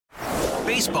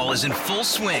Baseball is in full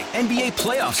swing. NBA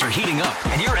playoffs are heating up,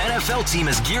 and your NFL team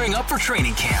is gearing up for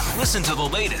training camp. Listen to the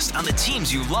latest on the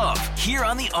teams you love here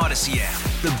on the Odyssey app.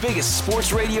 The biggest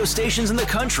sports radio stations in the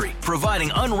country,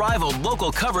 providing unrivaled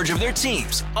local coverage of their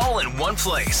teams, all in one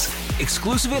place.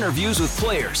 Exclusive interviews with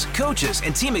players, coaches,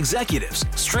 and team executives,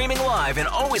 streaming live and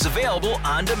always available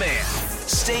on demand.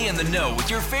 Stay in the know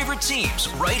with your favorite teams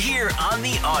right here on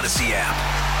the Odyssey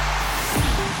app.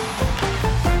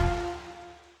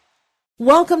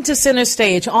 Welcome to Center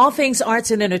Stage, all things arts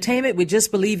and entertainment. We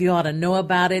just believe you ought to know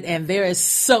about it, and there is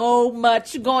so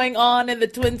much going on in the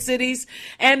Twin Cities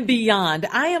and beyond.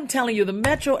 I am telling you, the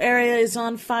metro area is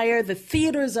on fire. The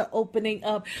theaters are opening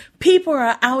up. People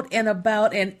are out and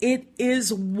about, and it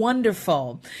is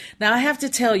wonderful. Now, I have to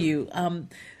tell you,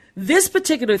 this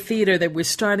particular theater that we're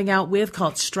starting out with,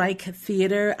 called Strike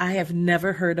Theater, I have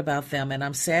never heard about them, and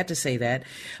I'm sad to say that,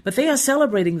 but they are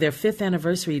celebrating their 5th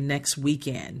anniversary next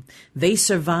weekend. They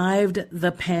survived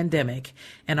the pandemic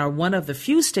and are one of the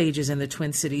few stages in the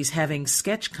Twin Cities having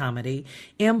sketch comedy,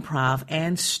 improv,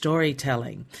 and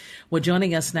storytelling. Well,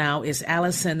 joining us now is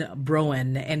Allison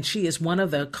Broen, and she is one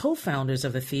of the co-founders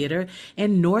of the theater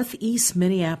in Northeast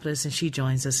Minneapolis, and she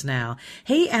joins us now.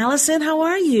 Hey, Allison, how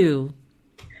are you?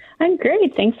 I'm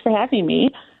great. Thanks for having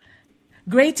me.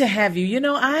 Great to have you. You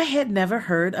know, I had never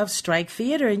heard of Strike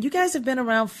Theater, and you guys have been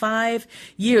around 5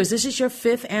 years. This is your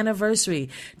 5th anniversary.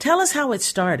 Tell us how it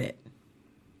started.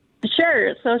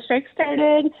 Sure. So Strike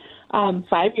started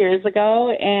 5 years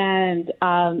ago, and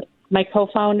my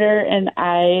co-founder and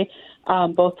I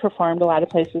both performed a lot of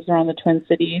places around the Twin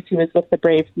Cities. He was with the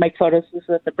Brave, Mike Fotis was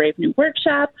with the Brave New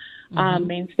Workshop,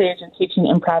 main stage, and teaching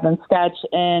improv and sketch.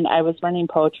 And I was running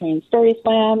poetry and story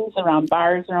slams around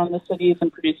bars around the cities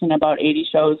and producing about 80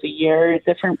 shows a year at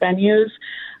different venues.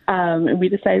 And we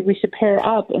decided we should pair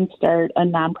up and start a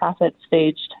nonprofit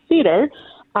staged theater.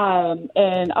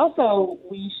 And also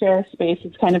we share space.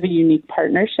 It's kind of a unique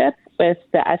partnership with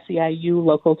the SEIU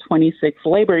Local 26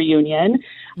 Labor Union,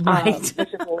 right. Which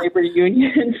is a labor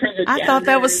union for the I thought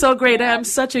that was so great. I'm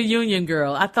such a union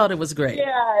girl. I thought it was great.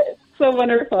 Yeah, it's so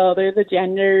wonderful. They're the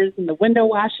janitors and the window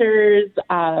washers,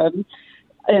 and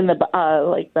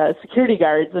the security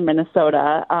guards in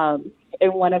Minnesota.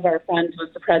 And one of our friends was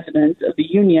the president of the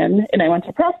union, and I went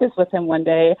to practice with him one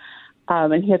day.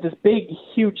 And he had this big,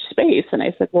 huge space. And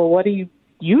I said, well, what do you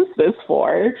use this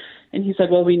for? And he said,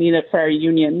 well, we need it for our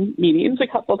union meetings a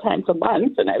couple times a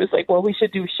month. And I was like, well, we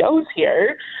should do shows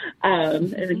here.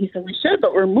 And he said, we should,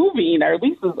 but we're moving. Our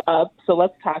lease is up. So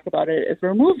let's talk about it as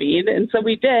we're moving. And so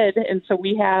we did. And so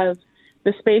we have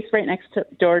the space right next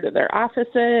door to their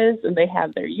offices, and they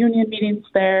have their union meetings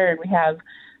there. And we have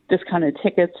discounted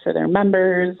tickets for their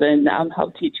members and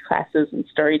help teach classes and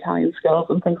storytelling skills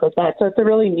and things like that. So it's a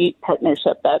really neat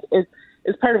partnership that is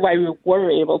part of why we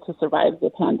were able to survive the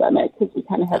pandemic, because we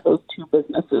kind of have those two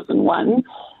businesses in one.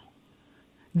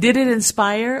 Did it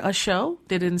inspire a show?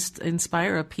 Did it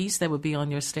inspire a piece that would be on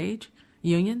your stage,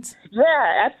 Unions?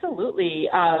 Yeah, absolutely.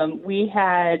 We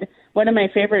had one of my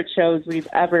favorite shows we've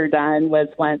ever done was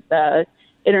when the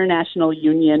International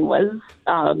Union was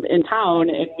in town,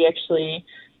 and we actually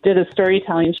did a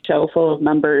storytelling show full of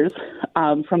members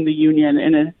from the union,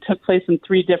 and it took place in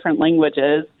 3 different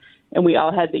languages, and we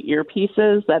all had the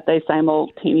earpieces that they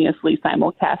simultaneously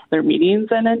simulcast their meetings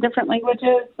in different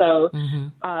languages. So,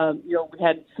 we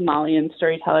had Somalian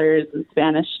storytellers and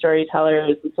Spanish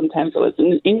storytellers, and sometimes it was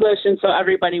in English, and so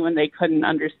everybody, when they couldn't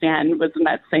understand, was in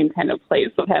that same kind of place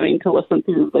of having to listen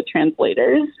through the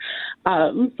translators.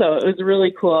 So it was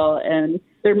really cool, and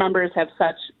their members have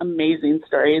such amazing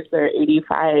stories. They're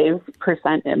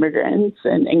 85% immigrants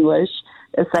and English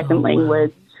as second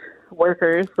language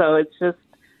workers. So it's just,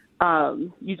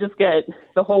 you just get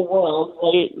the whole world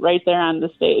right there on the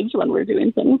stage when we're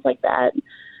doing things like that.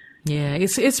 Yeah,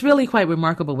 it's really quite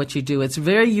remarkable what you do. It's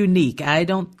very unique. I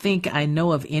don't think I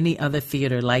know of any other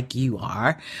theater like you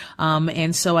are.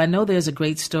 And so I know there's a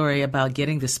great story about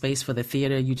getting the space for the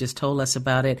theater. You just told us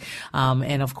about it.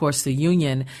 And of course, the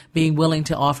union being willing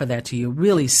to offer that to you.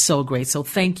 Really so great. So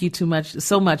thank you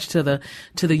so much to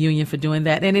the union for doing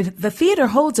that. And the theater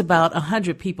holds about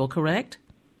 100 people, correct?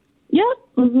 Yep.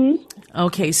 Mm-hmm.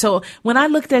 Okay. So when I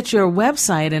looked at your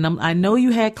website, and I know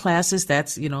you had classes,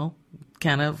 that's,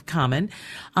 kind of common.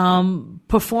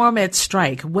 Perform at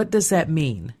Strike. What does that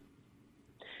mean?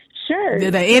 Sure.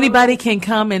 That anybody can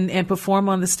come and perform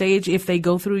on the stage if they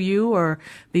go through you or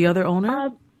the other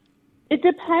owner? It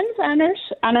depends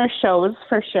on our shows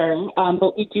for sure,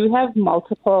 but we do have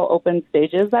multiple open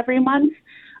stages every month.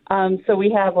 So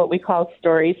we have what we call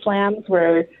story slams,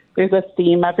 where there's a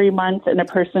theme every month, and a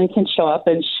person can show up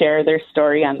and share their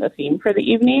story on the theme for the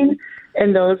evening.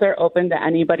 And those are open to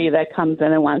anybody that comes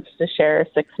in and wants to share a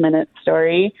 6-minute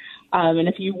story. And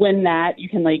if you win that, you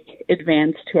can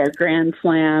advance to our Grand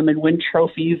Slam and win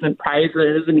trophies and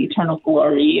prizes and eternal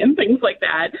glory and things like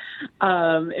that.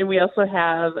 And we also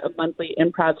have a monthly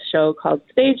improv show called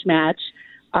Stage Match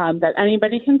that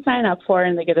anybody can sign up for,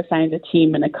 and they get assigned a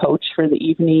team and a coach for the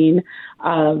evening.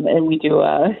 And we do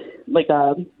all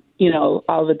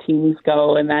the teams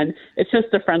go, and then it's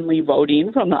just a friendly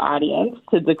voting from the audience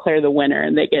to declare the winner,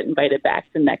 and they get invited back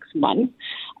the next month.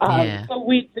 So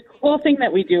the cool thing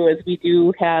that we do is we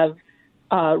do have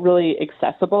really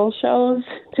accessible shows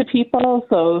to people.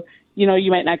 So,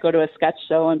 you might not go to a sketch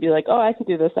show and be like, oh, I could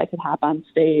do this, I could hop on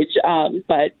stage.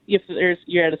 But if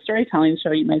you're at a storytelling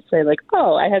show, you might say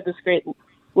oh, I had this great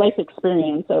life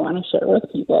experience I want to share with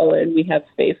people, and we have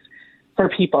space for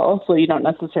people, so you don't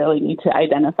necessarily need to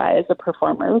identify as a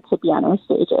performer to be on our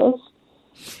stages.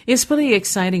 It's pretty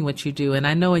exciting what you do, and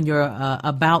I know in your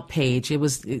About page,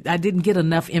 I didn't get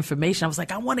enough information. I was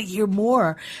like, I want to hear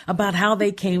more about how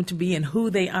they came to be and who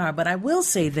they are. But I will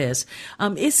say this: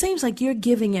 it seems like you're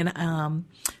giving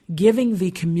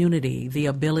the community the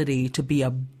ability to be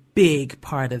a big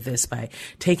part of this by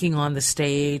taking on the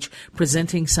stage,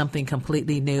 presenting something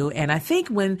completely new. And I think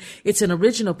when it's an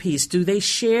original piece, do they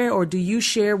share, or do you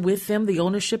share with them the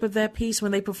ownership of that piece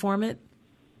when they perform it?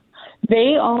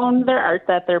 They own their art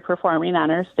that they're performing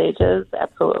on our stages,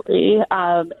 absolutely.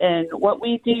 And what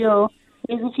we do,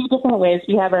 there's a few different ways.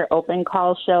 We have our open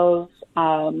call shows.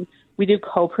 We do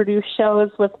co-produce shows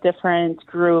with different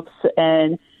groups,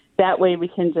 and that way we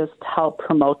can just help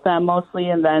promote them mostly.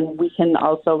 And then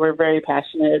we're very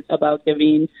passionate about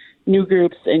giving new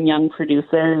groups and young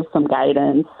producers some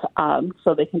guidance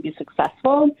so they can be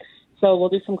successful. So we'll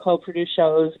do some co-produced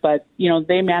shows, but,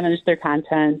 they manage their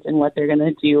content and what they're going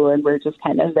to do, and we're just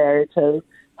kind of there to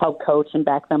help coach and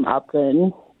back them up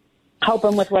and help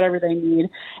them with whatever they need.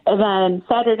 And then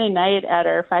Saturday night at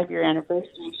our 5-year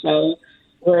anniversary show,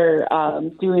 we're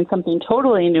doing something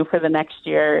totally new for the next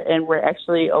year, and we're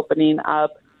actually opening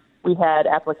up. We had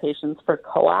applications for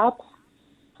co-op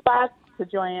spots to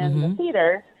join the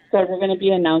theater, so we're going to be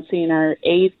announcing our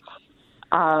 8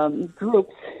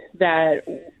 groups that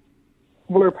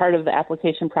were part of the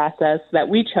application process that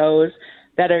we chose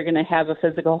that are going to have a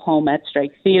physical home at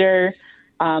Strike Theater.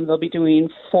 They'll be doing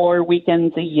 4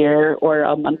 weekends a year or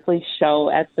a monthly show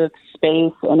at the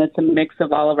space, and it's a mix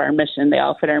of all of our mission. They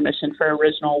all fit our mission for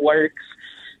original works,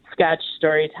 sketch,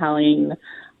 storytelling,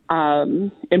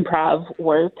 improv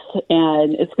works,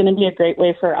 and it's going to be a great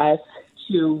way for us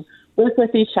to work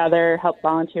with each other, help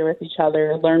volunteer with each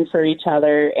other, learn for each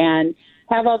other, and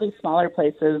have all these smaller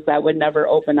places that would never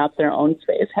open up their own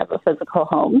space have a physical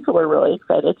home. So we're really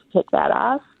excited to kick that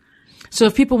off. So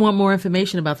if people want more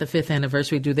information about the 5th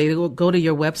anniversary, do they go to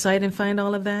your website and find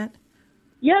all of that?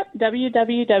 Yep,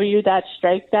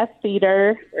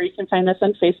 www.strike.theater, or you can find us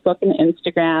on Facebook and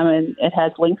Instagram, and it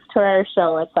has links to our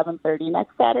show at 7:30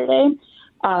 next Saturday.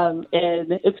 And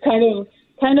it's kind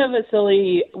of a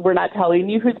silly, we're not telling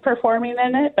you who's performing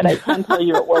in it, but I can tell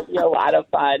you it will be a lot of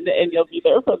fun, and you'll be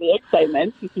there for the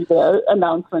excitement to see the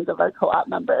announcement of our co-op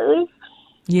members.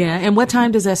 Yeah, and what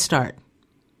time does that start?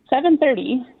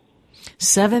 7:30.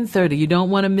 7:30. You don't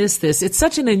want to miss this. It's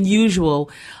such an unusual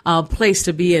place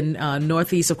to be in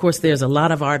Northeast. Of course, there's a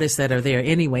lot of artists that are there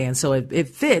anyway, and so it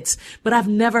fits. But I've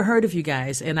never heard of you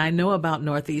guys, and I know about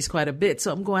Northeast quite a bit.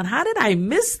 So I'm going, how did I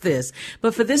miss this?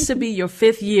 But for this to be your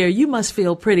 5th year, you must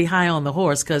feel pretty high on the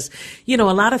horse because, a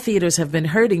lot of theaters have been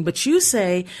hurting. But you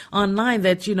say online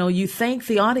that, you thank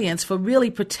the audience for really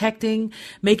protecting,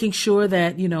 making sure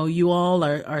that, you all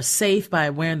are safe by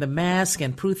wearing the mask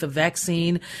and proof of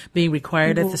vaccine being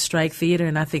required at the Strike Theater,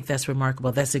 and I think that's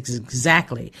remarkable. That's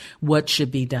exactly what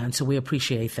should be done, so we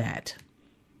appreciate that.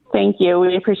 Thank you.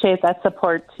 We appreciate that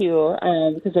support, too,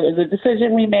 because it was a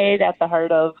decision we made at the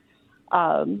heart of,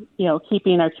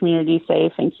 keeping our community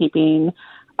safe and keeping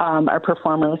our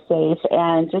performers safe.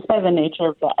 And just by the nature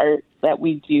of the art that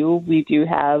we do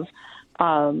have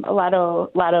a lot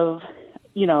of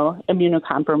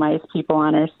immunocompromised people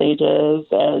on our stages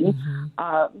and,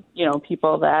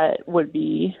 people that would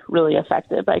be really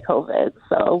affected by COVID.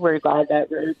 So we're glad that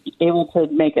we're able to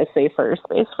make a safer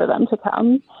space for them to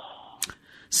come.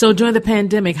 So during the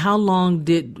pandemic, how long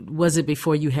was it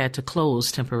before you had to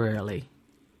close temporarily?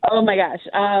 Oh, my gosh.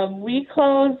 We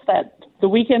closed the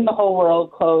weekend the whole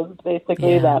world closed,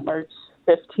 basically, that March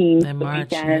 15th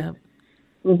weekend.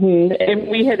 Yep. And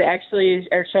we had our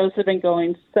shows had been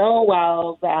going so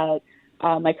well that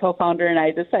my co-founder and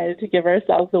I decided to give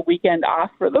ourselves a weekend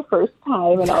off for the first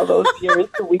time in all those years,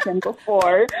 the weekend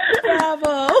before.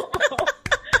 Bravo.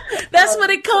 That's what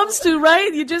it comes to,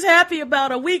 right? You're just happy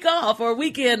about a week off or a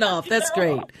weekend off. That's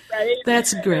great. Right?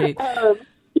 That's great.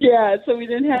 Yeah, so we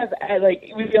didn't have,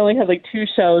 we only had 2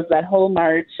 shows that whole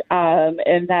March.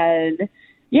 And then,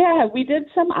 we did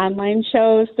some online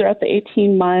shows throughout the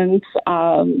 18 months.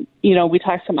 We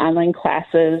taught some online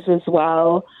classes as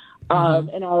well.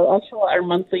 And our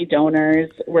monthly donors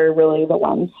were really the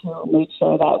ones who made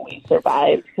sure that we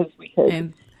survived because we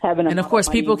could have enough. And of course,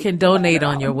 people can donate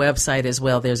on your website as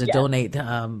well. There's a donate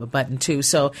button too.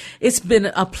 So it's been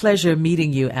a pleasure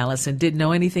meeting you, Allison. Didn't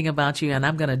know anything about you, and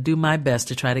I'm going to do my best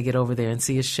to try to get over there and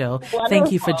see a show. Wonderful.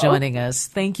 Thank you for joining us.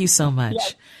 Thank you so much.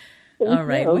 Yes. All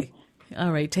right.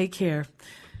 All right. Take care.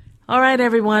 All right,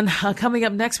 everyone. Coming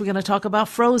up next, we're going to talk about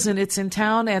Frozen. It's in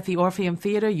town at the Orpheum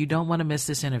Theater. You don't want to miss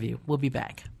this interview. We'll be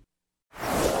back.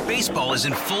 Baseball is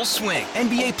in full swing.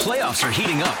 NBA playoffs are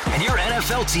heating up, and your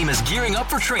NFL team is gearing up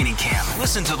for training camp.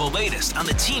 Listen to the latest on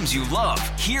the teams you love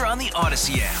here on the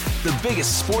Odyssey app. The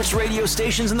biggest sports radio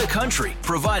stations in the country,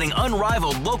 providing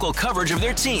unrivaled local coverage of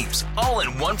their teams, all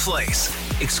in one place.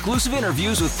 Exclusive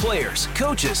interviews with players,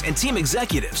 coaches, and team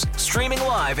executives, streaming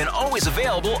live and always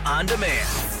available on demand.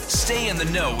 Stay in the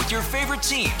know with your favorite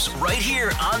teams right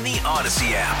here on the Odyssey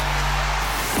app.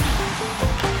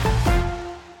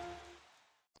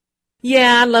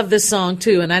 Yeah, I love this song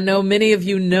too, and I know many of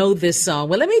you know this song.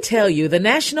 Well, let me tell you, the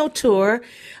national tour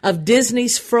of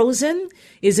Disney's Frozen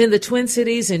is in the Twin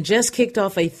Cities and just kicked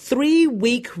off a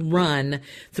 3-week run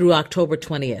through October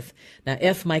 20th. Now,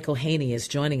 F. Michael Haney is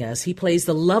joining us. He plays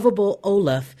the lovable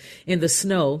Olaf in the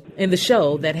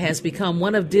show that has become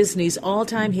one of Disney's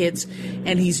all-time hits,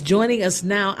 and he's joining us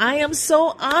now. I am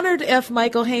so honored, F.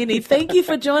 Michael Haney. Thank you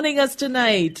for joining us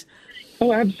tonight.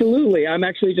 Oh, absolutely. I'm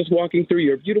actually just walking through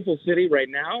your beautiful city right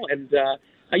now. And,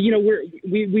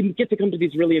 we get to come to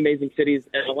these really amazing cities.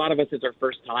 And a lot of us, it's our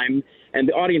first time. And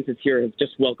the audiences here have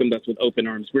just welcomed us with open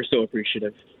arms. We're so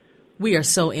appreciative. We are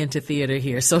so into theater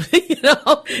here. So,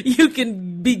 you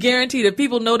can be guaranteed if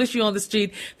people notice you on the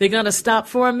street, they're going to stop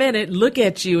for a minute, look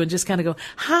at you, and just kind of go,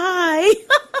 hi.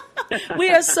 We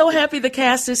are so happy the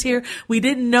cast is here. We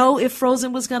didn't know if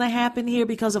Frozen was going to happen here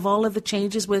because of all of the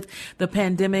changes with the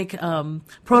pandemic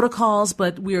protocols,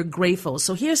 but we are grateful.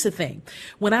 So here's the thing.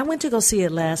 When I went to go see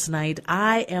it last night,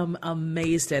 I am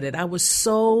amazed at it. I was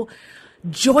so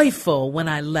joyful when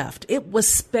I left. It was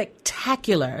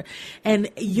spectacular. And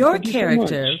your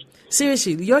character...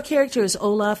 Seriously, your character is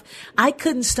Olaf. I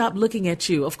couldn't stop looking at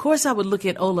you. Of course, I would look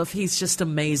at Olaf. He's just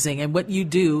amazing. And what you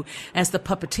do as the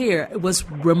puppeteer was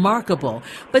remarkable.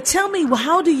 But tell me,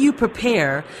 how do you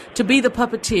prepare to be the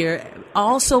puppeteer,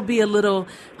 also be a little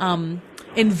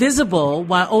invisible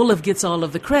while Olaf gets all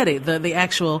of the credit, the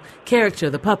actual character,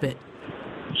 the puppet?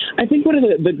 I think one of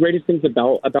the greatest things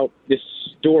about this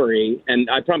story, and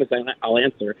I promise I'll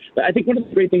answer, but I think one of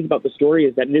the great things about the story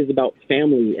is that it is about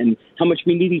family and how much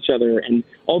we need each other and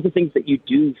all the things that you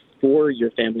do for your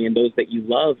family and those that you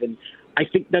love. And I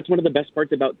think that's one of the best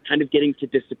parts about kind of getting to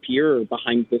disappear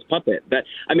behind this puppet. That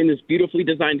I'm in this beautifully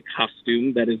designed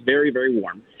costume that is very, very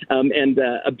warm, and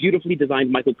a beautifully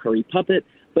designed Michael Curry puppet.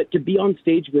 But to be on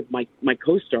stage with my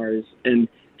co-stars and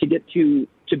to get to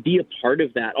be a part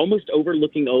of that, almost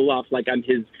overlooking Olaf like I'm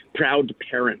his proud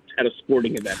parent at a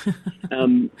sporting event.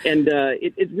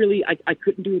 It really, I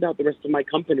couldn't do without the rest of my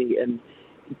company. And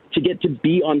to get to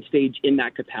be on stage in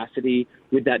that capacity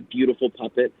with that beautiful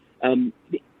puppet,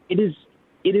 it is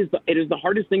the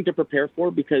hardest thing to prepare for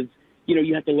because,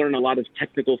 you have to learn a lot of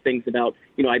technical things about,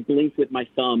 I blink with my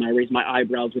thumb, I raise my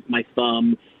eyebrows with my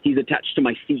thumb, he's attached to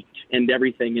my feet and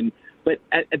everything. But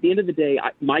at the end of the day,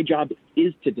 my job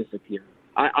is to disappear.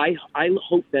 I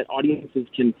hope that audiences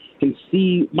can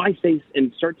see my face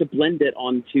and start to blend it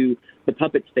onto the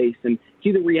puppet's face and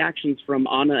see the reactions from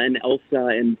Anna and Elsa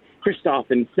and Kristoff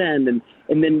and Sven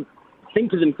and then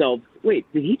think to themselves, wait,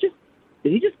 did he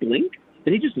just blink?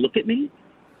 Did he just look at me?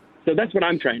 So that's what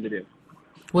I'm trying to do.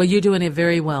 Well, you're doing it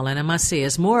very well, and I must say,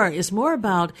 it's more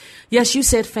about, yes, you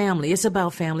said family. It's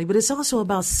about family, but it's also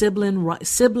about sibling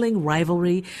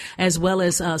rivalry, as well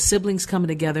as siblings coming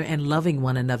together and loving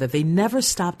one another. They never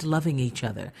stopped loving each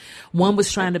other. One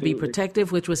was trying to be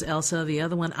protective, which was Elsa. The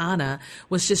other one, Anna,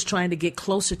 was just trying to get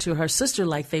closer to her sister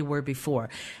like they were before.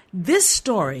 This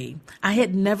story, I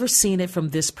had never seen it from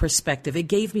this perspective. It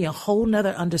gave me a whole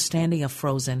nother understanding of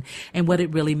Frozen and what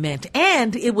it really meant.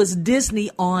 And it was Disney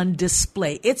on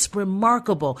display. It's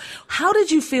remarkable. How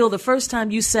did you feel the first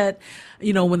time you sat,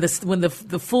 when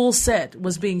the full set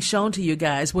was being shown to you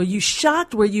guys? Were you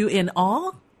shocked? Were you in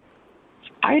awe?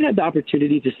 I had the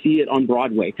opportunity to see it on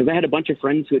Broadway because I had a bunch of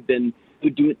friends who'd done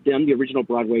the original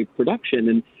Broadway production,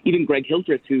 and even Greg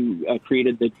Hildreth, who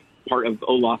created the part of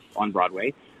Olaf on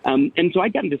Broadway. And so I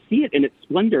got to see it in its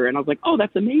splendor, and I was like, oh,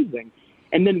 that's amazing.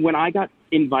 And then when I got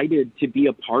invited to be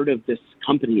a part of this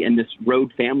company and this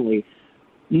road family,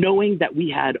 knowing that we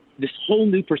had this whole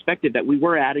new perspective that we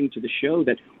were adding to the show,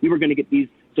 that we were going to get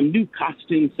some new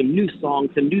costumes, some new songs,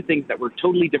 some new things that were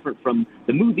totally different from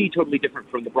the movie, totally different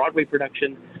from the Broadway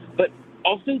production, but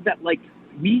also that, like,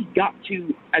 we got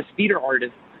to, as theater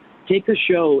artists, take a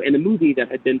show and a movie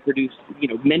that had been produced,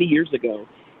 many years ago,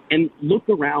 and look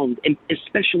around, and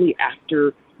especially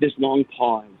after this long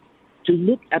pause, to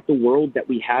look at the world that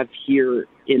we have here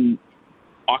in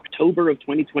October of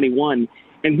 2021,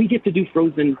 and we get to do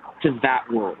Frozen to that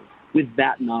world with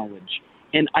that knowledge.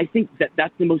 And I think that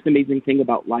that's the most amazing thing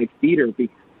about live theater,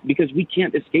 because we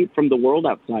can't escape from the world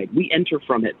outside. We enter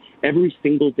from it every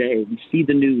single day. We see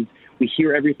the news. We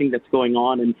hear everything that's going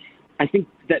on. And I think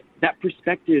that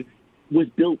perspective was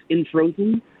built in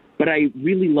Frozen, but I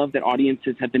really love that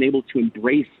audiences have been able to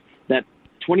embrace that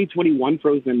 2021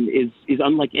 Frozen is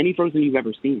unlike any Frozen you've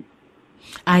ever seen.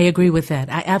 I agree with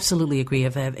that. I absolutely agree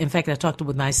with that. In fact, I talked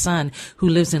with my son who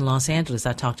lives in Los Angeles.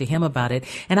 I talked to him about it.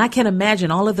 And I can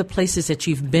imagine all of the places that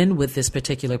you've been with this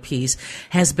particular piece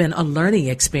has been a learning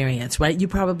experience, right? You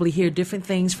probably hear different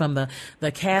things from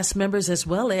the cast members as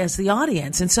well as the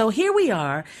audience. And so here we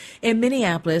are in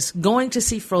Minneapolis going to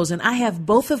see Frozen. I have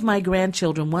both of my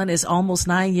grandchildren. One is almost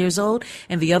 9 years old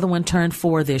and the other one turned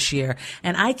 4 this year.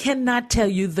 And I cannot tell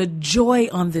you the joy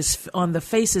on the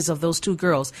faces of those two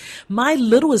girls. My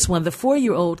littlest one, the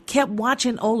 4-year-old, kept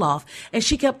watching Olaf and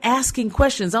she kept asking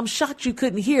questions. I'm shocked you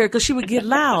couldn't hear because she would get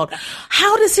loud.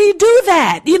 How does he do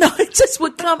that? It just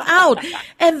would come out.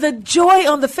 And the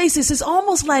joy on the faces is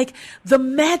almost like the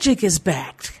magic is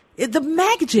back. The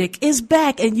magic is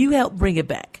back and you helped bring it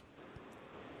back.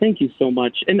 Thank you so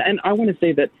much. And I want to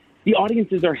say that the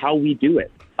audiences are how we do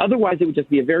it. Otherwise, it would just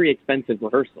be a very expensive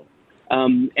rehearsal.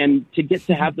 And to get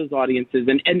to have those audiences,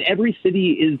 and every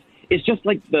city it's just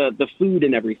like the food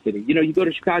in every city. You go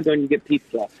to Chicago and you get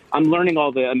pizza. I'm learning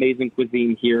all the amazing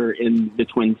cuisine here in the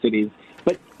Twin Cities.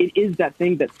 But it is that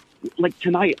thing that, like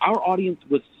tonight, our audience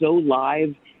was so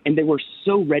live and they were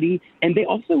so ready. And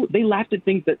they laughed at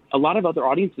things that a lot of other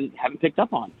audiences haven't picked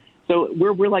up on. So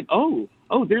we're like, oh,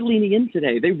 they're leaning in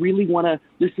today. They really want to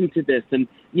listen to this and,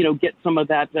 get some of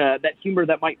that humor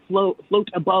that might float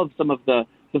above some of the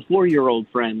 4-year-old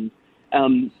friends.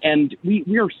 And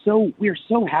we are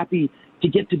so happy to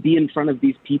get to be in front of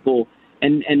these people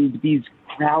and these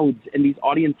crowds and these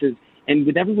audiences. And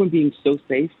with everyone being so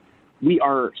safe, we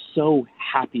are so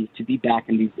happy to be back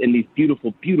in these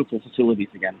beautiful, beautiful facilities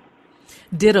again.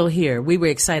 Ditto here. We were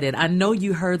excited. I know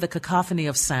you heard the cacophony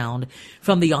of sound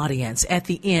from the audience. At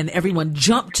the end, everyone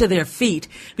jumped to their feet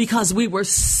because we were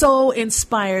so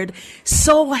inspired,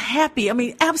 so happy. I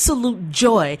mean, absolute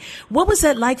joy. What was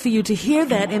that like for you to hear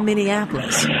that in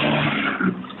Minneapolis?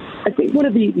 I think one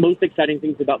of the most exciting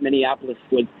things about Minneapolis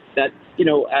was that,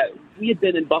 we had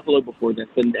been in Buffalo before this,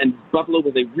 and Buffalo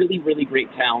was a really, really great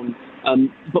town.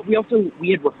 But we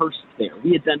had rehearsed there.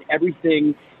 We had done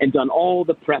everything and done all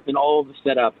the prep and all the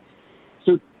setup.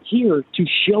 So here, to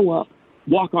show up,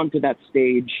 walk onto that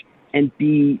stage, and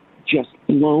be just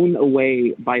blown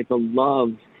away by the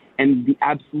love and the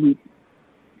absolute,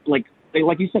 like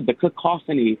you said, the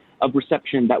cacophony of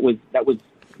reception that was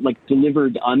like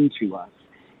delivered unto us.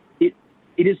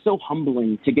 It is so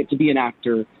humbling to get to be an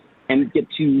actor and get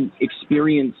to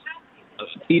experience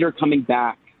theater coming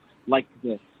back like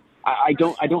this. I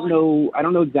don't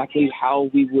know exactly how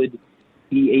we would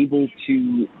be able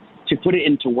to put it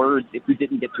into words if we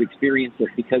didn't get to experience it,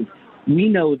 because we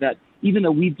know that even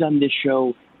though we've done this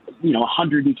show,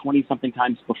 120 something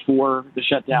times before the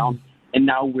shutdown, and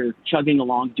now we're chugging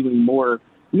along doing more,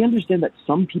 we understand that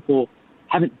some people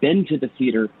haven't been to the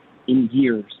theater in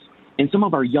years, and some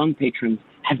of our young patrons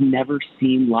have never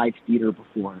seen live theater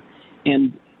before.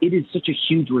 And it is such a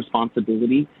huge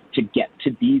responsibility to get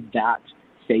to be that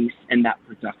face and that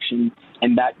production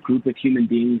and that group of human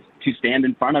beings, to stand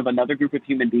in front of another group of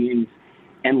human beings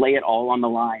and lay it all on the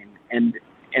line. And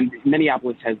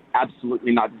Minneapolis has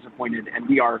absolutely not disappointed, and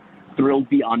we are thrilled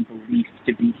beyond belief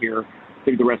to be here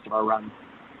through the rest of our run.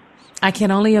 I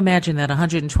can only imagine that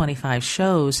 125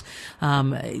 shows,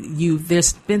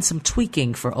 there's been some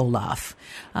tweaking for Olaf.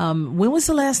 When was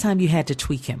the last time you had to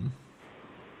tweak him?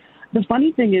 The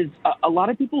funny thing is, a lot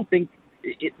of people think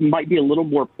it might be a little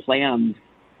more planned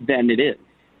than it is.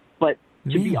 But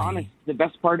to be honest, the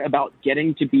best part about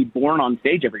getting to be born on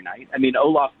stage every night, I mean,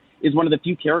 Olaf is one of the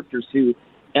few characters who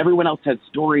everyone else has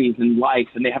stories and life,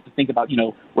 and they have to think about,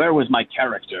 where was my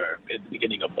character at the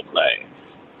beginning of the play?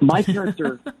 My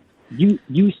character,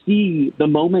 you see the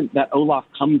moment that Olaf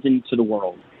comes into the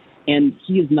world, and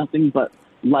he is nothing but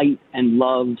light and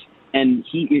love, and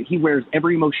he wears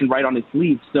every emotion right on his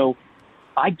sleeve. So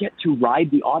I get to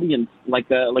ride the audience like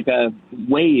a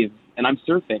wave, and I'm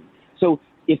surfing. So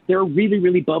if they're really,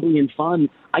 really bubbly and fun,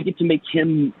 I get to make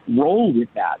him roll with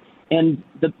that. And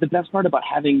the best part about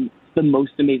having the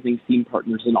most amazing scene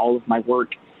partners in all of my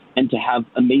work, and to have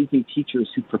amazing teachers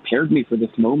who prepared me for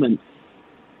this moment,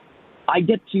 I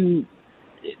get to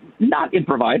not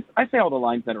improvise. I say all the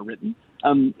lines that are written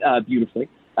beautifully,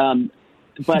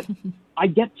 but I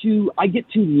get to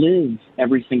live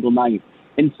every single night.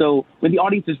 And so when the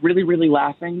audience is really, really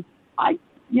laughing,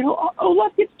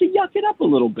 Olaf gets to yuck it up a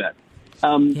little bit.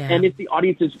 And if the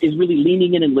audience is really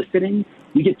leaning in and listening,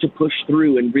 we get to push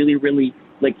through and really, really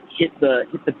hit the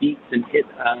beats and hit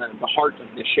the heart of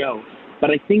the show.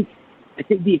 But I think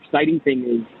the exciting thing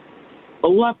is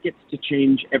Olaf gets to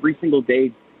change every single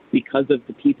day because of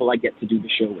the people I get to do the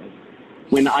show with.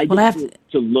 When I get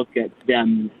to look at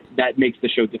them, that makes the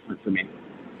show different for me.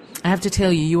 I have to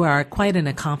tell you, you are quite an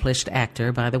accomplished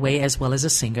actor, by the way, as well as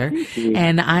a singer.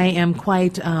 And I am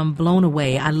quite blown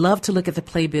away. I love to look at the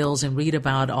playbills and read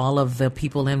about all of the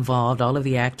people involved, all of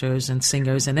the actors and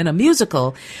singers. And in a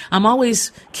musical, I'm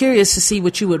always curious to see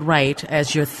what you would write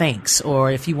as your thanks,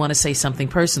 or if you want to say something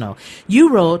personal. You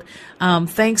wrote,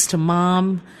 thanks to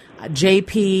Mom,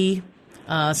 JP,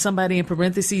 somebody in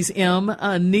parentheses, M,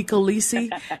 Nicolisi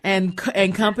and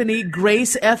company,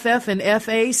 Grace, FF and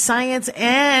FA, Science,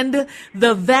 and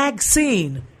the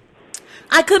vaccine.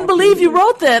 I couldn't believe you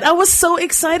wrote that. I was so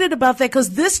excited about that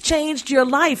because this changed your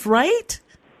life, right?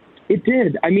 It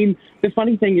did. I mean, the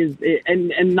funny thing is,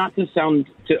 and not to sound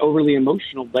too overly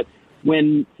emotional, but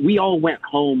when we all went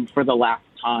home for the last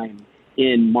time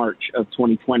in March of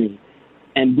 2020,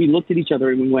 and we looked at each other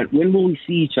and we went, when will we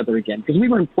see each other again? Because we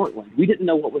were in Portland. We didn't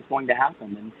know what was going to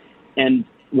happen. And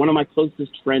one of my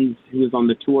closest friends who was on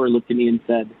the tour looked at me and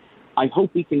said, I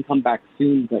hope we can come back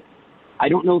soon, but I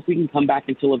don't know if we can come back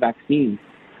until a vaccine.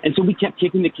 And so we kept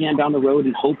kicking the can down the road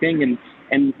and hoping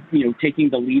and taking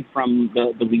the lead from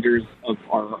the leaders of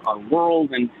our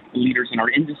world and the leaders in our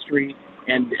industry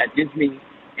and at Disney.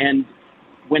 And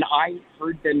when I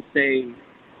heard them say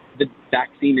the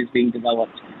vaccine is being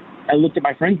developed, I looked at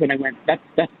my friends and I went,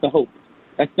 that's the hope.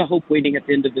 That's the hope waiting at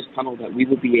the end of this tunnel, that we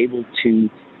will be able to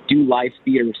do live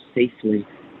theater safely.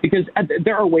 Because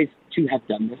there are ways to have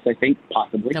done this, I think,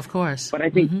 possibly. Of course. But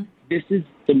I think this is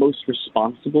the most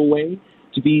responsible way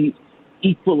to be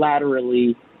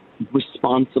equilaterally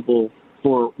responsible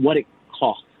for what it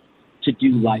costs to do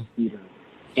live theater.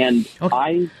 And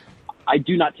I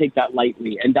do not take that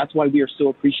lightly. And that's why we are so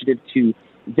appreciative to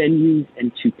venues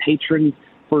and to patrons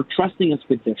for trusting us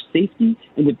with their safety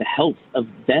and with the health of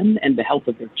them and the health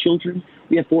of their children.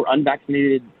 We have 4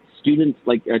 unvaccinated students,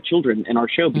 children in our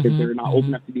show, because they're not old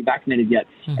enough to be vaccinated yet.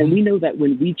 And we know that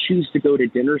when we choose to go to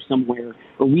dinner somewhere,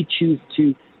 or we choose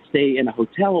to stay in a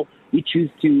hotel, we choose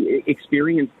to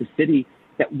experience the city,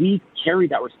 that we carry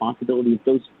that responsibility of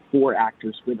those 4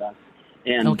 actors with us.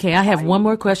 And okay, I have one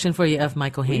more question for you, F.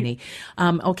 Michael Haney.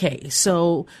 Okay,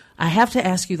 so I have to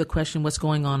ask you the question, what's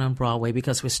going on Broadway,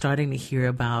 because we're starting to hear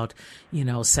about,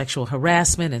 sexual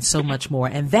harassment and so much more.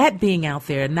 And that being out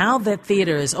there, now that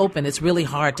theater is open, it's really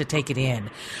hard to take it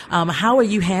in. How are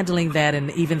you handling that,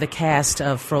 and even the cast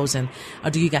of Frozen?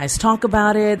 Do you guys talk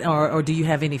about it, or do you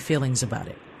have any feelings about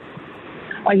it?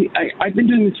 I've been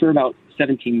doing this for about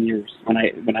 17 years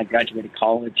when I graduated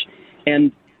college.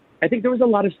 And I think there was a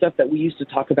lot of stuff that we used to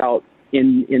talk about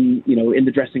in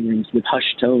the dressing rooms with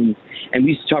hushed tones, and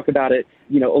we used to talk about it,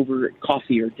 over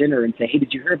coffee or dinner, and say, hey,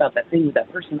 did you hear about that thing with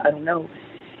that person? I don't know.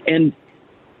 And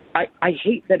I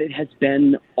hate that it has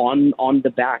been on the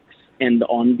backs and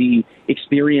on the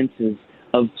experiences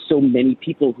of so many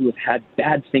people who have had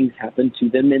bad things happen to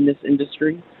them in this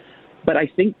industry. But I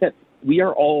think that we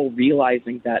are all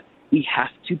realizing that we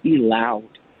have to be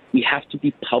loud. We have to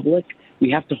be public. We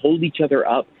have to hold each other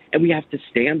up. And we have to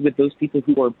stand with those people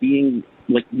who are being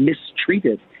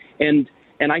mistreated. And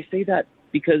I say that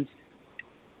because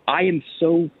I am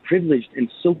so privileged and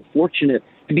so fortunate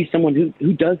to be someone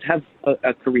who does have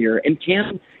a career and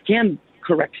can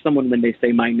correct someone when they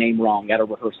say my name wrong at a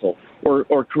rehearsal,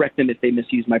 or correct them if they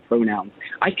misuse my pronouns.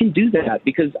 I can do that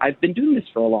because I've been doing this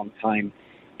for a long time.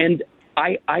 And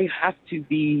I have to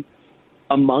be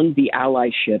among the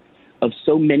allyship of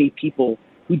so many people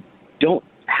who don't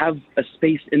have a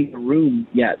space in the room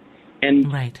yet.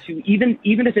 And to even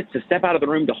if it's to step out of the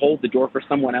room to hold the door for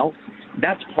someone else,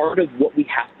 that's part of what we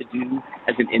have to do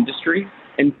as an industry.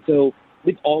 And so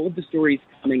with all of the stories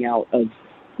coming out of,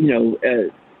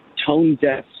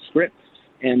 tone-deaf scripts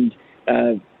and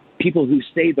people who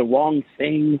say the wrong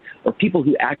thing or people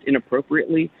who act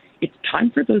inappropriately, it's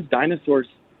time for those dinosaurs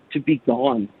to be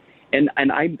gone. And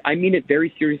I mean it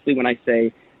very seriously when I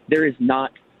say there's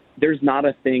not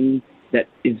a thing that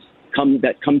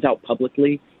comes out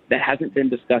publicly that hasn't been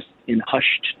discussed in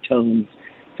hushed tones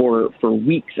for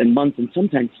weeks and months and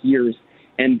sometimes years.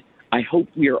 And I hope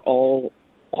we are all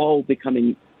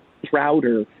becoming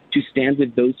prouder to stand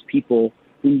with those people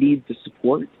who need the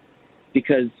support,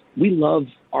 because we love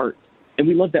art and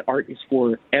we love that art is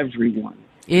for everyone.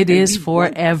 It is for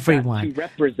everyone. To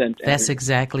represent That's everyone.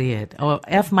 Exactly it. Oh,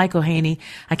 F. Michael Haney,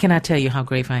 I cannot tell you how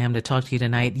grateful I am to talk to you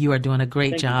tonight. You are doing a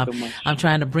great job. Thank you so much. I'm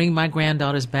trying to bring my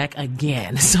granddaughters back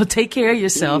again. So take care of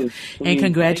yourself, Please. and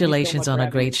congratulations Thank you so much on a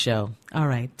for great having show. All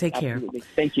right, take Absolutely. care.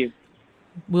 Thank you.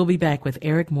 We'll be back with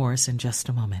Eric Morris in just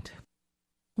a moment.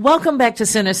 Welcome back to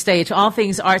Center Stage, all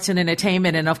things arts and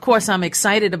entertainment. And of course, I'm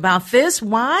excited about this.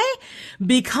 Why?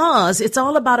 Because it's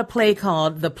all about a play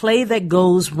called The Play That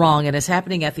Goes Wrong, and it's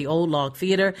happening at the Old Log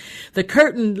Theater. The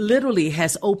curtain literally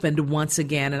has opened once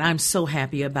again, and I'm so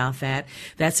happy about that.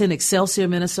 That's in Excelsior,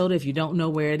 Minnesota, if you don't know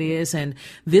where it is. And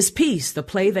this piece, The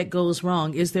Play That Goes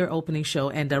Wrong, is their opening show,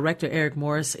 and director Eric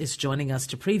Morris is joining us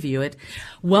to preview it.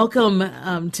 Welcome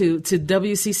to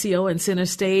WCCO and Center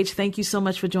Stage. Thank you so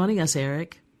much for joining us,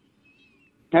 Eric.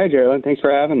 Hi, Geraldine. Thanks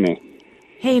for having me.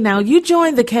 Hey, now, you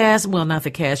joined the cast, well, not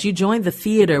the cast, you joined the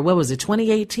theater, what was it,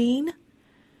 2018?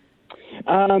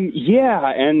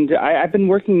 Yeah, and I've been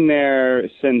working there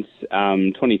since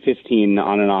 2015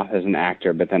 on and off as an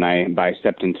actor, but then I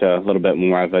stepped into a little bit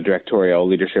more of a directorial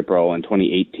leadership role in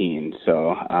 2018.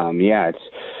 So, yeah, it's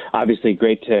obviously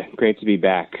great to be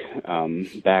back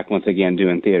once again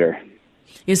doing theater.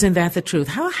 Isn't that the truth?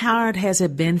 How hard has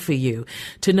it been for you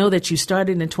to know that you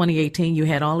started in 2018, you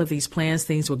had all of these plans,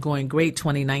 things were going great,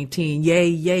 2019,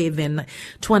 yay, then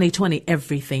 2020,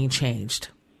 everything changed?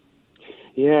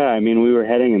 Yeah, I mean, we were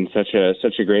heading in such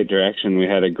a great direction. We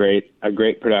had a great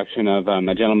production of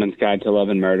A Gentleman's Guide to Love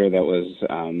and Murder that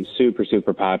was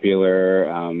super popular,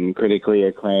 critically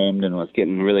acclaimed, and was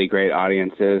getting really great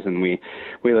audiences. And we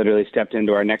literally stepped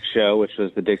into our next show, which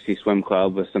was the Dixie Swim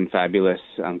Club, with some fabulous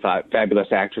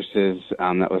actresses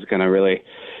that was going to really,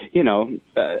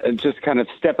 just kind of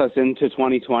step us into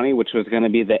 2020, which was going to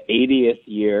be the 80th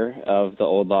year of the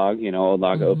Old Log. Old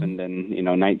Log opened in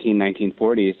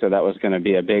 1940, so that was going to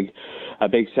be a big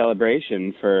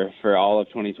celebration for all of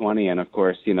 2020. And of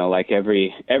course, like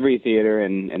every theater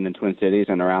in the Twin Cities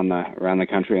and around the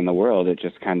country and the world, it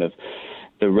just kind of,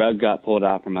 the rug got pulled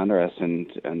out from under us,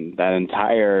 and that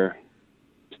entire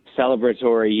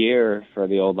celebratory year for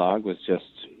the Old Log was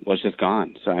just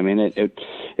gone. So I mean, it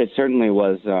certainly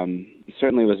was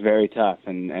very tough,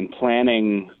 and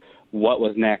planning what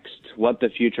was next, what the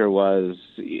future was,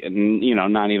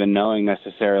 not even knowing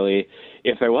necessarily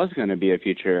if there was going to be a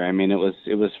future. I mean, it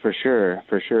was for sure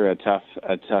a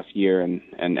tough year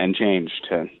and change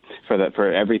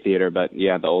for every theater, but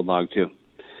yeah, the Old Log too.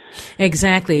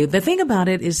 Exactly. The thing about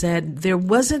it is that there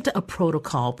wasn't a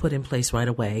protocol put in place right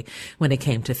away when it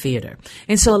came to theater.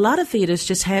 And so a lot of theaters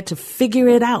just had to figure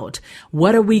it out.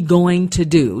 What are we going to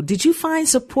do? Did you find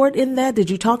support in that? Did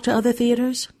you talk to other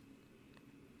theaters?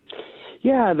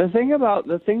 Yeah, the thing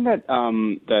that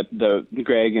the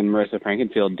Greg and Marissa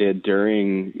Frankenfield did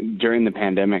during the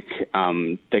pandemic,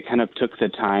 they kind of took the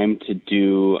time to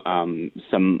do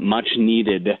some much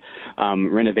needed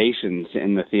renovations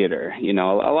in the theater. A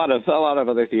lot of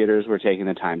other theaters were taking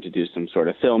the time to do some sort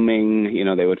of filming.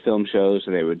 They would film shows,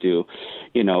 or they would do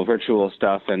virtual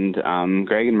stuff. And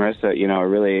Greg and Marissa,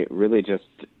 really just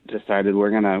decided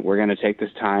we're gonna take this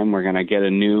time. We're gonna get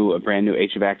a brand new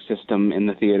HVAC system in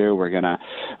the theater. We're gonna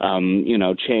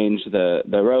change the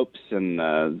ropes and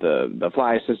the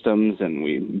fly systems, and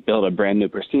we built a brand new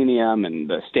proscenium, and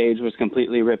the stage was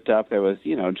completely ripped up. There was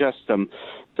just some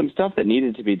stuff that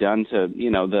needed to be done to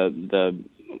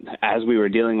as we were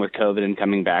dealing with COVID and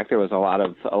coming back, there was a lot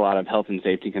of health and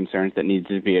safety concerns that needed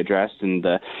to be addressed, and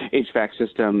the HVAC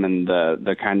system and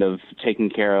the kind of taking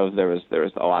care of, there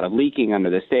was a lot of leaking under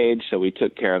the stage, so we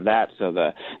took care of that. So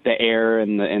the air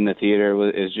in the theater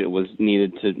was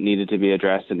needed to be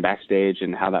addressed, and backstage,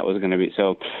 and how that was going to be.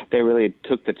 So they really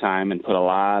took the time and put a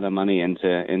lot of money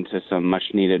into some much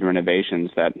needed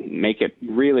renovations that make it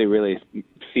really, really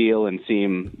feel and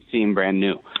seem brand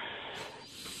new.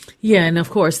 Yeah, and of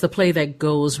course, The Play That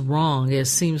Goes Wrong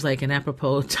seems like an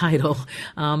apropos title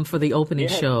for the opening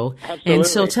show. Absolutely. And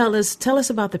so tell us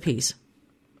about the piece.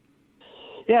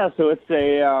 Yeah, so it's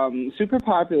a super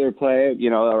popular play,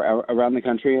 around the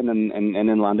country and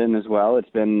in London as well. It's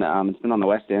been on the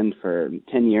West End for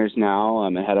 10 years now.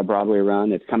 It had a Broadway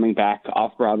run. It's coming back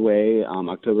off Broadway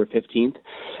October 15th.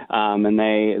 And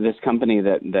this company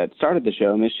that started the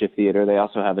show, Mischief Theater, they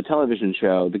also have a television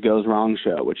show, The Goes Wrong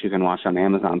Show, which you can watch on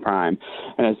Amazon Prime.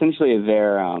 And essentially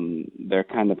their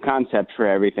kind of concept for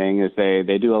everything is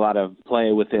they do a lot of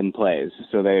play within plays.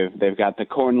 So they've got the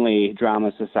Cornley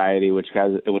Drama Society, which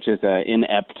is an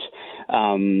inept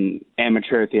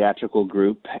amateur theatrical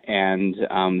group, and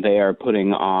they are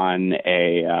putting on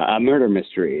a murder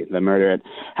mystery, The Murder at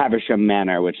Havisham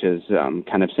Manor, which is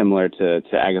kind of similar to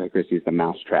Agatha Christie's The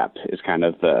Mousetrap, is kind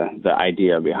of the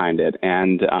idea behind it.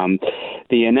 And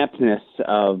the ineptness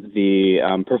of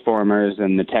the performers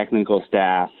and the technical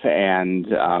staff, and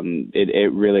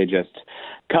it really just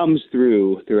comes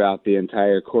throughout the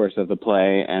entire course of the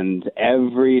play, and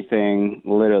everything,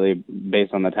 literally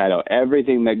based on the title,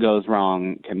 everything that goes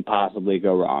wrong can possibly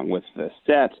go wrong with the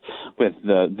set, with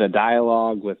the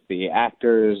dialogue, with the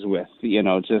actors, with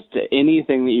just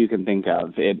anything that you can think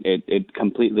of. It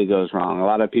completely goes wrong. A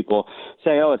lot of people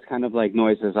say, oh, it's kind of like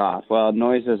Noises Off. Well,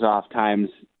 Noises Off times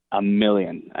a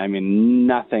million. I mean,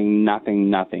 nothing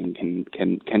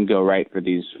can go right for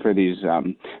these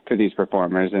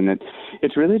performers, and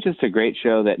it's really just a great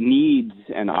show that needs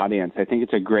an audience. I think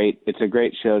it's a great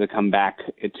show to come back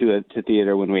to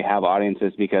theater when we have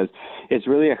audiences, because it's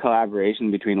really a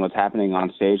collaboration between what's happening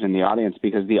on stage and the audience,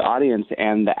 because the audience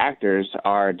and the actors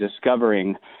are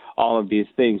discovering all of these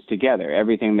things together.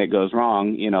 Everything that goes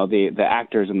wrong, the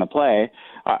actors in the play,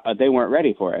 they weren't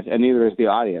ready for it, and neither is the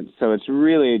audience. So it's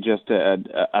really just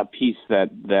a piece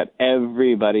that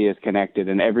everybody is connected,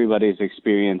 and everybody's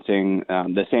experiencing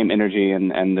the same energy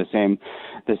and the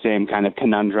same kind of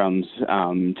conundrums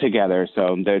together.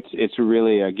 So it's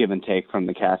really a give and take from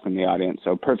the cast and the audience.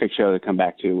 So perfect show to come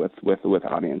back to with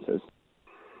audiences.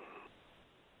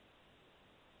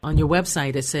 On your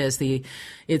website, it says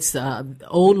it's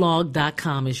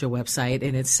oldlog.com is your website,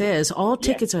 and it says all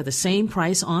tickets are the same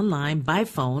price online, by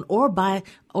phone, or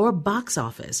box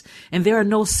office, and there are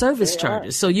no service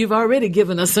charges. So you've already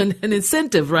given us an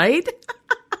incentive, right?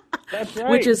 That's right.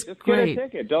 Which is just great. Get a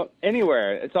ticket. Don't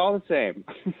anywhere. It's all the same.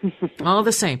 All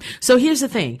the same. So here's the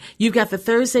thing. You've got the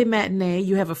Thursday matinee,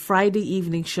 you have a Friday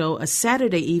evening show, a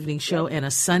Saturday evening show, and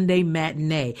a Sunday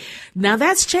matinee. Now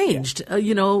that's changed,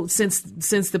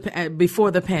 since before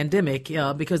the pandemic,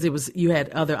 because you had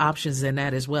other options than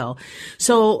that as well.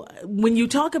 So when you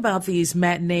talk about these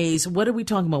matinees, what are we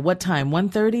talking about? What time?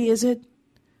 1:30 is it?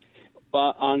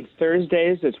 Well, on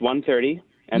Thursdays it's 1:30,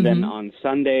 and then on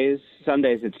Sundays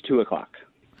it's 2:00.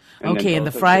 Okay, and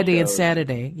the Friday and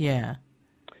Saturday, yeah.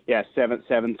 Yeah,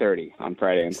 7:30 on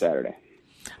Friday and Saturday.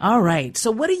 All right.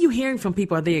 So what are you hearing from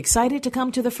people? Are they excited to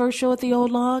come to the first show at the Old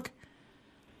Log?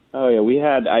 Oh, yeah. We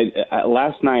had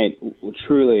last night,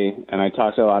 truly, and I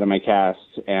talked to a lot of my cast,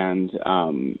 and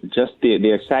just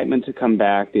the excitement to come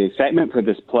back, the excitement for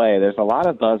this play. There's a lot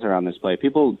of buzz around this play.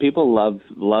 People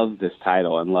love this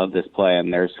title and love this play,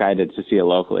 and they're excited to see it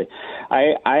locally.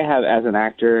 I have, as an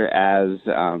actor, as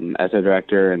a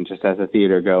director, and just as a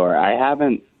theater goer, I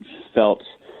haven't felt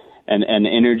an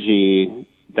energy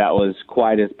that was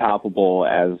quite as palpable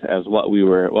as what we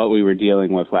were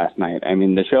dealing with last night. I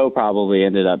mean, the show probably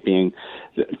ended up being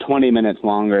 20 minutes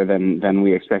longer than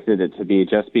we expected it to be,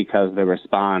 just because the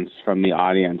response from the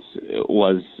audience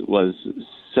was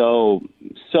so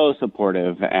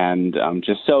supportive and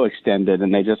just so extended,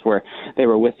 and they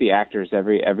were with the actors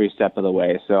every step of the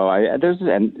way. So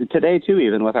and today too,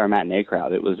 even with our matinee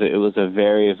crowd, it was a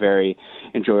very, very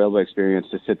enjoyable experience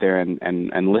to sit there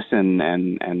and listen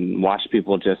and watch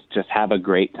people just have a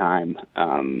great time.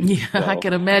 I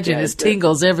can imagine. It's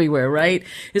tingles everywhere, right?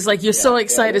 It's like you're so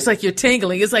excited. It's like you're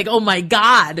tingling. It's like, oh my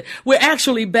God, we're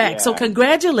actually back. So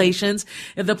congratulations.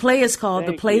 The play is called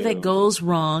The Play That Goes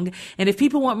Wrong. And if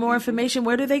people want more information,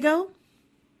 where do they go?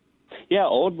 Yeah,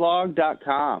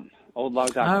 oldlog.com.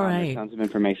 Oldlog.com. All right. There's tons of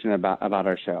information about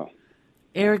our show.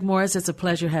 Eric Morris, it's a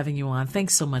pleasure having you on.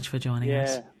 Thanks so much for joining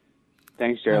us.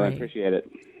 Thanks, Geraldine. Right. Appreciate it.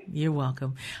 You're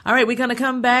welcome. All right, we're going to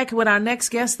come back with our next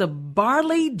guest, the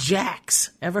Barley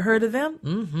Jacks. Ever heard of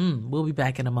them? We'll be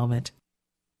back in a moment.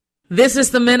 This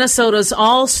is the Minnesota's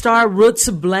all-star roots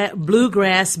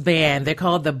bluegrass band. They're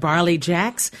called the Barley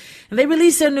Jacks, and they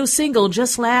released their new single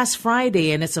just last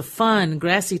Friday, and it's a fun,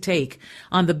 grassy take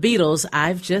on the Beatles'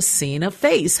 I've Just Seen a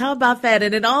Face. How about that?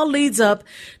 And it all leads up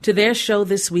to their show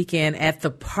this weekend at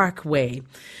the Parkway.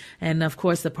 And, of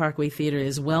course, the Parkway Theater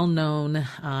is well known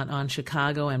on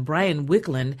Chicago, and Brian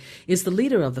Wickland is the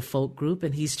leader of the folk group,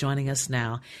 and he's joining us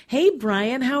now. Hey,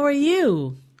 Brian, how are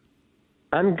you?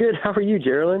 I'm good. How are you,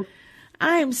 Geraldine?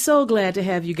 I am so glad to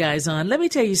have you guys on. Let me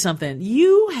tell you something.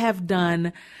 You have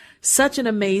done such an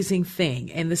amazing thing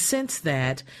in the sense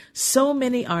that so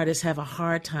many artists have a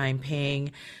hard time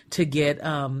paying to get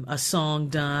a song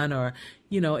done, or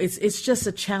it's just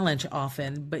a challenge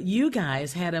often. But you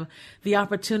guys had the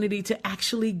opportunity to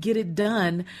actually get it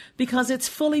done because it's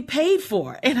fully paid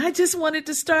for. And I just wanted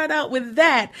to start out with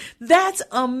that. That's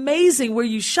amazing. Were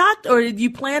you shocked, or did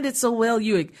you plan it so well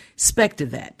you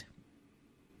expected that?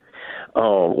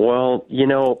 Oh, well,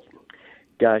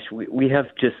 gosh, we have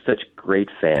just such great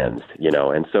fans,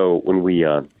 and so when we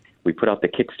put out the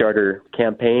Kickstarter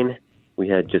campaign, we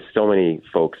had just so many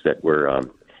folks that were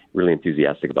really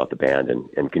enthusiastic about the band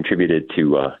and contributed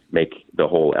to make the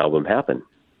whole album happen.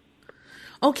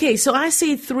 Okay, so I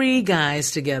see 3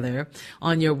 guys together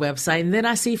on your website, and then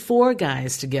I see 4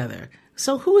 guys together.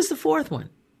 So who is the 4th one?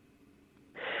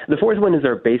 The 4th one is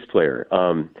our bass player.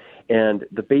 And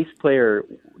the bass player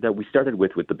that we started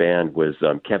with the band was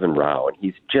Kevin Rao, and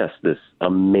he's just this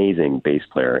amazing bass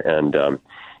player. And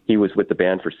he was with the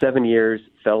band for 7 years,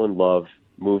 fell in love,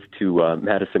 moved to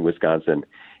Madison, Wisconsin.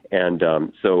 And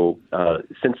so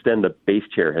since then, the bass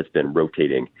chair has been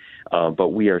rotating.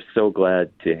 But we are so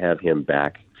glad to have him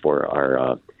back for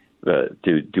our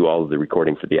to do all of the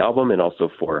recording for the album and also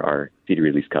for our CD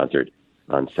release concert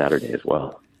on Saturday as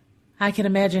well. I can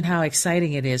imagine how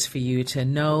exciting it is for you to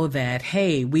know that,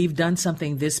 hey, we've done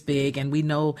something this big, and we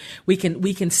know we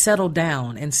can settle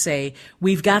down and say,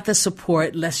 we've got the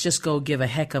support, let's just go give a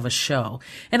heck of a show.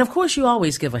 And of course, you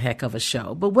always give a heck of a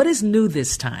show, but what is new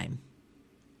this time?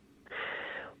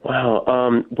 Wow.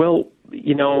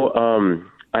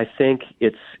 I think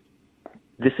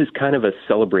this is kind of a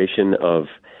celebration of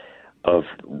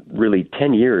really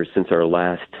 10 years since our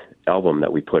last album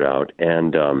that we put out.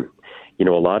 And,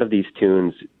 a lot of these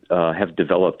tunes have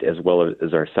developed as well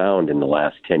as our sound in the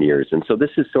last 10 years. And so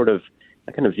this is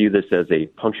I kind of view this as a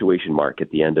punctuation mark at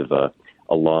the end of a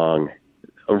long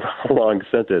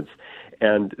sentence.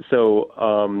 And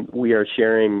so we are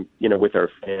sharing, with our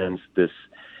fans this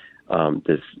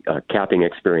capping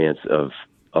experience of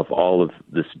all of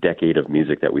this decade of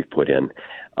music that we've put in.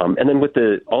 And then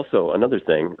also another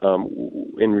thing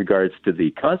in regards to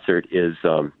the concert is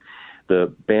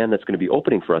the band that's going to be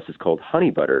opening for us is called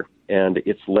Honey Butter, and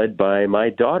it's led by my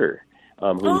daughter,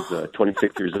 who's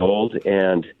 26 years old,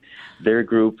 and their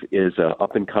group is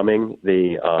up and coming.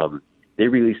 They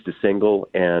released a single,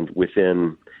 and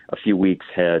within a few weeks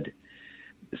had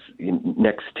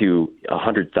next to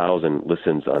 100,000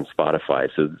 listens on Spotify.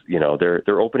 So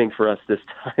they're opening for us this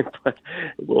time, but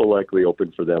we'll likely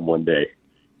open for them one day.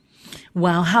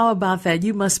 Wow, how about that?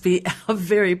 You must be a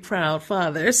very proud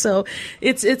father. So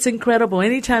it's incredible.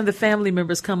 Anytime the family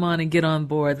members come on and get on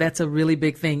board, that's a really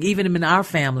big thing. Even in our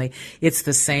family, it's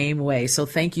the same way. So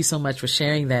thank you so much for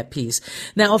sharing that piece.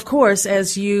 Now, of course,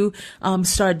 as you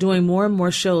start doing more and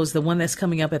more shows, the one that's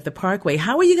coming up at the Parkway,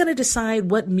 how are you going to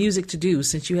decide what music to do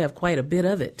since you have quite a bit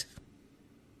of it?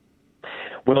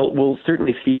 Well, we'll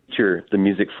certainly feature the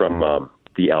music from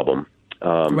the album.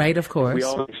 Right, of course.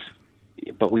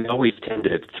 But we always tend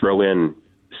to throw in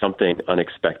something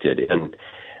unexpected. And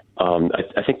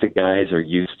I think the guys are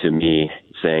used to me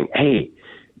saying, hey,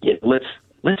 let's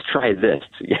try this,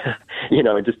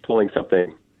 and just pulling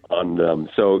something on them.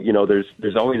 So,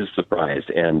 there's always a surprise.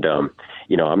 And,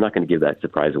 I'm not going to give that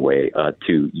surprise away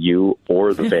to you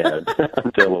or the band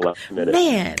until the last minute.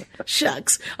 Man,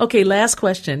 shucks. Okay, last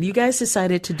question. You guys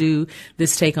decided to do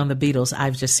this take on the Beatles.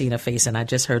 I've just seen a face and I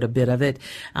just heard a bit of it.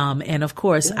 And of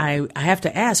course, I have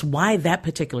to ask, why that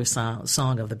particular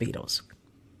song of the Beatles?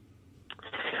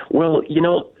 Well,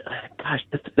 gosh,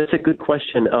 that's a good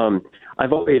question. I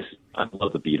love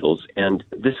the Beatles, and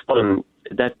this one,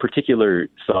 that particular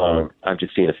song, I've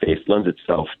Just Seen a Face, lends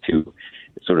itself to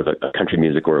sort of a country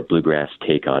music or a bluegrass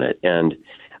take on it. And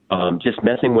just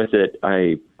messing with it,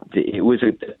 it was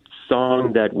a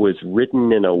song that was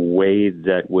written in a way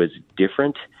that was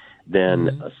different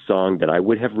than a song that I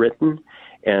would have written.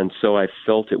 And so I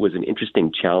felt it was an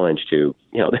interesting challenge to,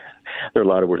 there are a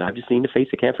lot of words. I've just seen the face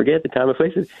I can't forget, the time I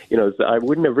face it. So I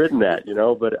wouldn't have written that,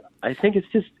 but I think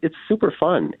it's super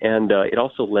fun. And it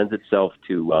also lends itself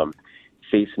to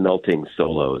face-melting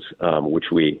solos,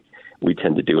 which we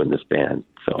tend to do in this band.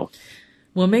 So.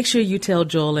 Well, make sure you tell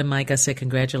Joel and Mike I said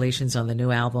congratulations on the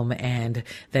new album and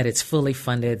that it's fully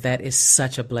funded. That is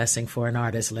such a blessing for an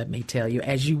artist, let me tell you,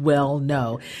 as you well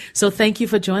know. So thank you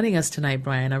for joining us tonight,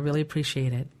 Brian. I really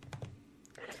appreciate it.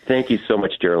 Thank you so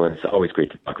much, Geraldine. It's always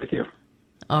great to talk with you.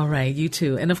 All right, you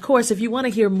too. And of course, if you want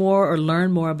to hear more or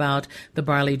learn more about the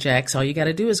Barley Jacks, all you got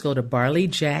to do is go to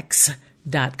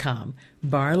barleyjacks.com.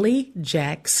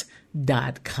 barleyjacks.com.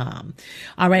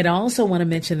 All right. I also want to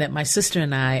mention that my sister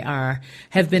and I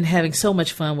have been having so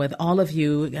much fun with all of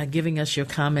you giving us your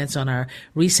comments on our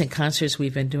recent concerts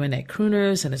we've been doing at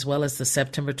Crooners, and as well as the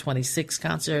September 26th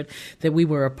concert that we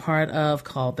were a part of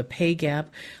called The Pay Gap.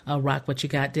 Rock What You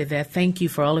Got did that. Thank you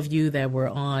for all of you that were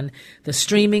on the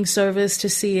streaming service to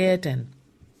see it, and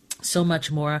so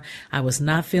much more. I was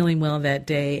not feeling well that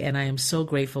day, and I am so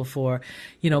grateful for,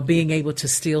 being able to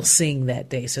still sing that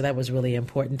day. So that was really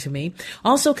important to me.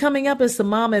 Also coming up is the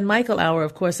Mom and Michael Hour.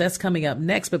 Of course, that's coming up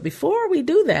next. But before we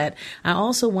do that, I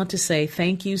also want to say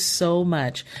thank you so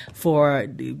much for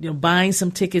buying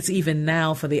some tickets even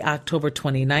now for the October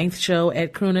 29th show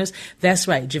at Crooners. That's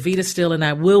right. Javita Still and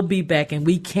I will be back, and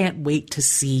we can't wait to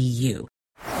see you.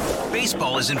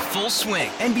 Baseball is in full swing.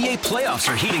 NBA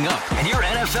playoffs are heating up, and your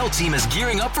NFL team is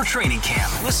gearing up for training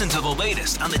camp. Listen to the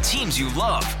latest on the teams you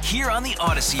love here on the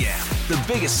Odyssey app. The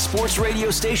biggest sports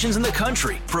radio stations in the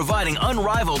country, providing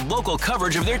unrivaled local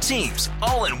coverage of their teams,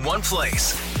 all in one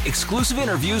place. Exclusive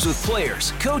interviews with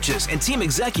players, coaches, and team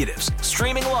executives,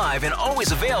 streaming live and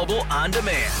always available on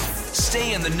demand.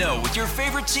 Stay in the know with your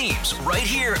favorite teams right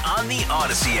here on the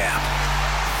Odyssey app.